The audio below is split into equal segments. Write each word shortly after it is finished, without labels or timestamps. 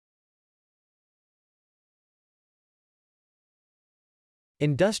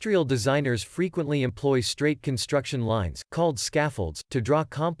Industrial designers frequently employ straight construction lines, called scaffolds, to draw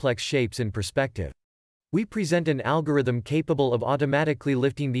complex shapes in perspective. We present an algorithm capable of automatically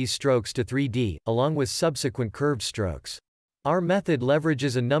lifting these strokes to 3D, along with subsequent curved strokes. Our method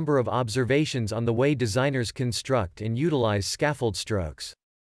leverages a number of observations on the way designers construct and utilize scaffold strokes.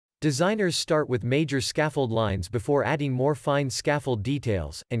 Designers start with major scaffold lines before adding more fine scaffold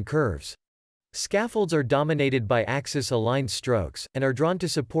details and curves. Scaffolds are dominated by axis-aligned strokes, and are drawn to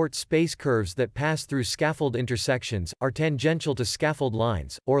support space curves that pass through scaffold intersections, are tangential to scaffold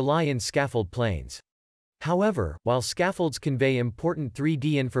lines, or lie in scaffold planes. However, while scaffolds convey important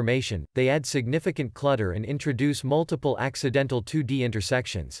 3D information, they add significant clutter and introduce multiple accidental 2D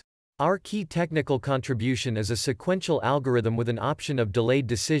intersections. Our key technical contribution is a sequential algorithm with an option of delayed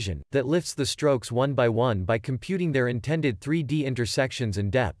decision, that lifts the strokes one by computing their intended 3D intersections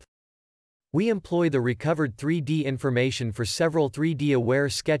and depth. We employ the recovered 3D information for several 3D-aware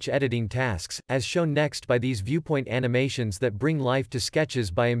sketch editing tasks, as shown next by these viewpoint animations that bring life to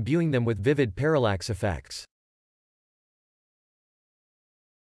sketches by imbuing them with vivid parallax effects.